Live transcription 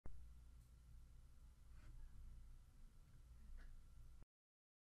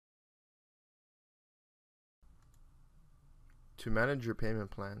To manage your payment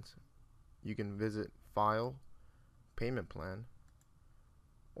plans, you can visit File, Payment Plan,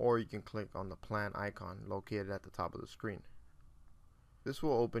 or you can click on the plan icon located at the top of the screen. This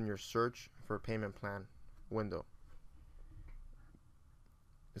will open your Search for Payment Plan window.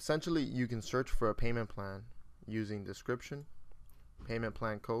 Essentially, you can search for a payment plan using description, payment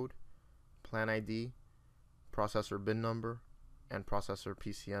plan code, plan ID, processor BIN number, and processor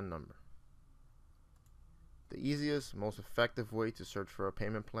PCN number. The easiest, most effective way to search for a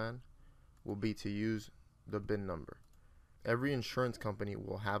payment plan will be to use the BIN number. Every insurance company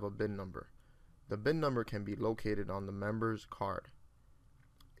will have a BIN number. The BIN number can be located on the member's card.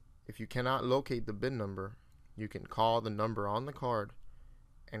 If you cannot locate the BIN number, you can call the number on the card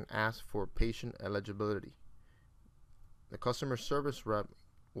and ask for patient eligibility. The customer service rep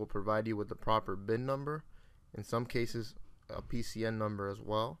will provide you with the proper BIN number, in some cases a PCN number as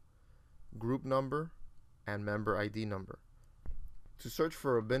well, group number, and member ID number. To search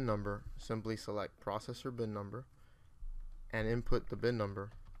for a BIN number, simply select processor BIN number and input the BIN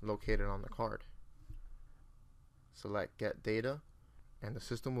number located on the card. Select Get Data, and the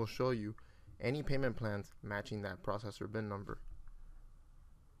system will show you any payment plans matching that processor BIN number.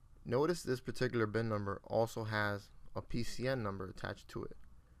 Notice this particular BIN number also has a PCN number attached to it.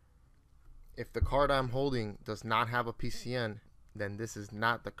 If the card I'm holding does not have a PCN, then this is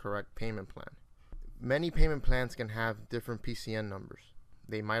not the correct payment plan. Many payment plans can have different PCN numbers.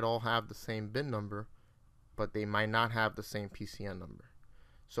 They might all have the same BIN number, but they might not have the same PCN number.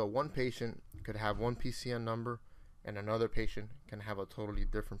 So one patient could have one PCN number and another patient can have a totally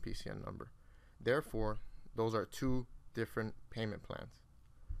different PCN number. Therefore, those are two different payment plans.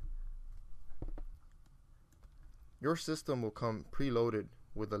 Your system will come preloaded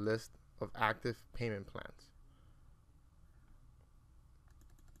with a list of active payment plans.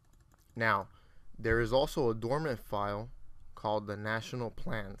 Now, there is also a dormant file called the National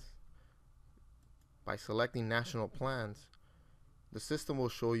Plans. By selecting National Plans, the system will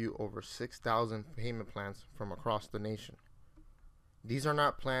show you over 6,000 payment plans from across the nation. These are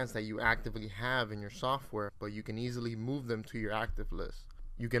not plans that you actively have in your software, but you can easily move them to your active list.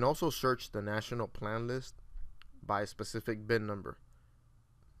 You can also search the National Plan list by a specific BIN number,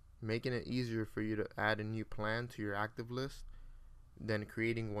 making it easier for you to add a new plan to your active list than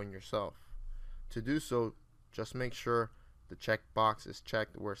creating one yourself. To do so, just make sure the checkbox is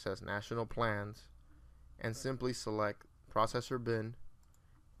checked where it says National Plans and simply select Processor BIN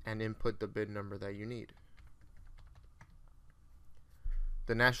and input the BIN number that you need.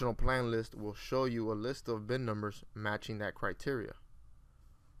 The National Plan list will show you a list of BIN numbers matching that criteria.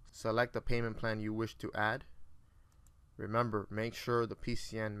 Select the payment plan you wish to add. Remember, make sure the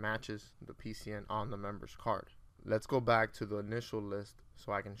PCN matches the PCN on the member's card. Let's go back to the initial list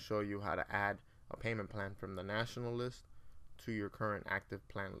so I can show you how to add a payment plan from the national list to your current active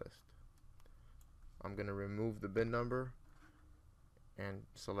plan list. I'm going to remove the BIN number and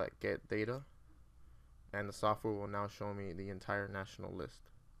select Get Data, and the software will now show me the entire national list.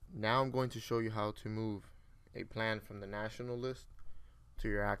 Now I'm going to show you how to move a plan from the national list to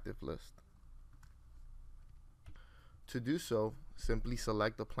your active list. To do so, simply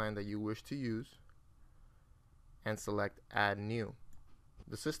select the plan that you wish to use and select Add New.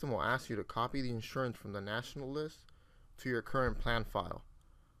 The system will ask you to copy the insurance from the national list to your current plan file.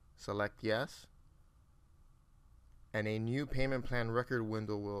 Select Yes, and a new payment plan record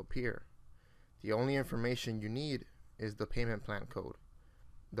window will appear. The only information you need is the payment plan code.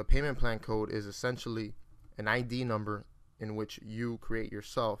 The payment plan code is essentially an ID number in which you create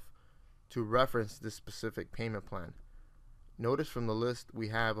yourself to reference this specific payment plan. Notice from the list we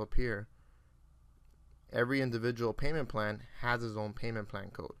have up here, every individual payment plan has its own payment plan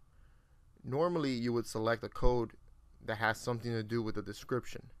code. Normally you would select a code that has something to do with the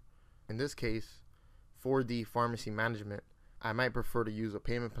description. In this case, 4D Pharmacy Management, I might prefer to use a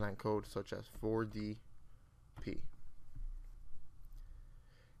payment plan code such as 4DP.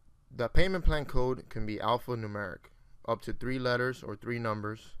 The payment plan code can be alphanumeric, up to 3 letters or 3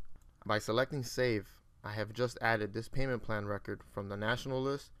 numbers. By selecting Save, I have just added this payment plan record from the national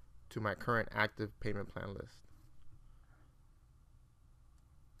list to my current active payment plan list.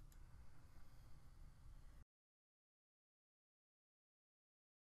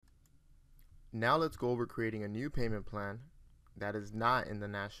 Now let's go over creating a new payment plan that is not in the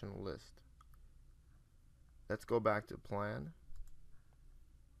national list. Let's go back to Plan,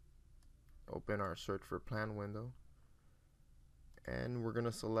 open our Search for Plan window, and we're going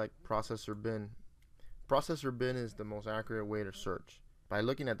to select Processor BIN. Processor BIN is the most accurate way to search. By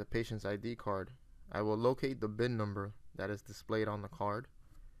looking at the patient's ID card, I will locate the BIN number that is displayed on the card,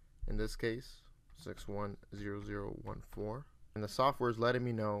 in this case 610014. and the software is letting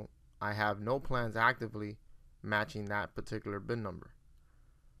me know I have no plans actively matching that particular bin number.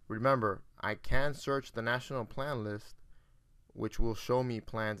 Remember, I can search the national plan list, which will show me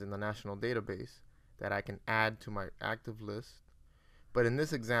plans in the national database that I can add to my active list. But in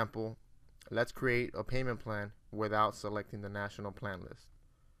this example, let's create a payment plan without selecting the national plan list.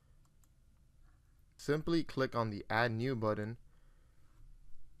 Simply click on the Add New button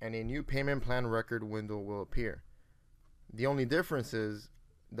and a new payment plan record window will appear. The only difference is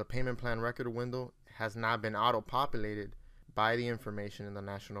the payment plan record window has not been auto-populated by the information in the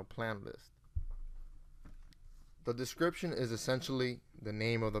national plan list. The description is essentially the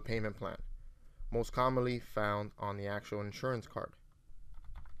name of the payment plan, most commonly found on the actual insurance card.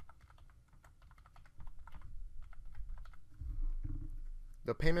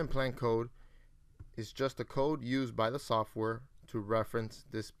 The payment plan code is just a code used by the software to reference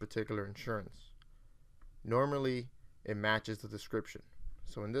this particular insurance. Normally, it matches the description.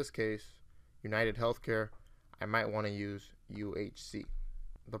 So in this case, United Healthcare, I might want to use UHC.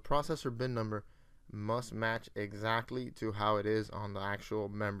 The processor bin number must match exactly to how it is on the actual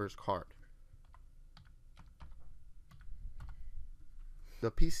member's card.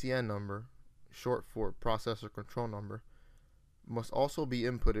 The PCN number, short for processor control number, must also be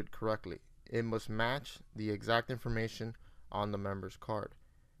inputted correctly. It must match the exact information on the member's card.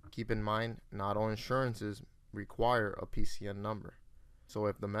 Keep in mind, not all insurances require a PCN number. So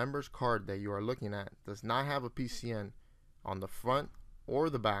if the member's card that you are looking at does not have a PCN on the front or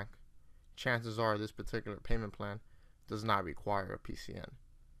the back, chances are this particular payment plan does not require a PCN.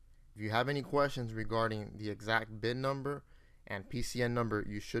 If you have any questions regarding the exact bin number and PCN number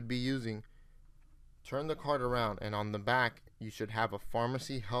you should be using, turn the card around and on the back you should have a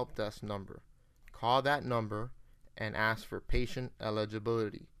pharmacy help desk number. Call that number and ask for patient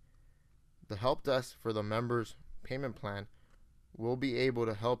eligibility. The help desk for the member's payment plan will be able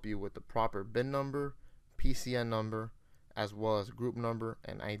to help you with the proper bin number, PCN number, as well as group number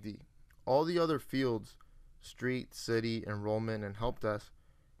and ID. All the other fields, street, city, enrollment, and help desk,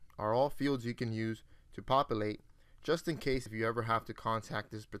 are all fields you can use to populate just in case if you ever have to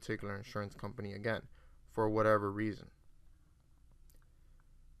contact this particular insurance company again for whatever reason.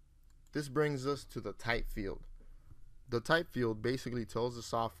 This brings us to the type field. The type field basically tells the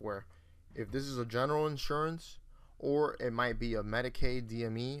software if this is a general insurance or it might be a Medicaid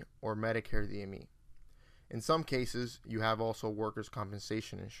DME or Medicare DME. In some cases, you have also workers'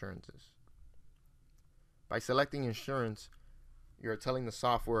 compensation insurances. By selecting insurance, you're telling the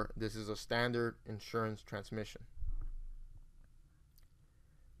software this is a standard insurance transmission.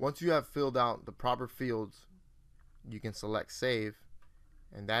 Once you have filled out the proper fields, you can select Save,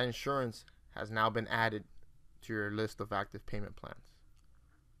 and that insurance has now been added to your list of active payment plans.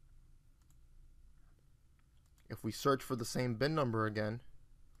 If we search for the same bin number again,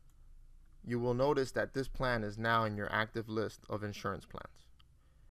 you will notice that this plan is now in your active list of insurance plans.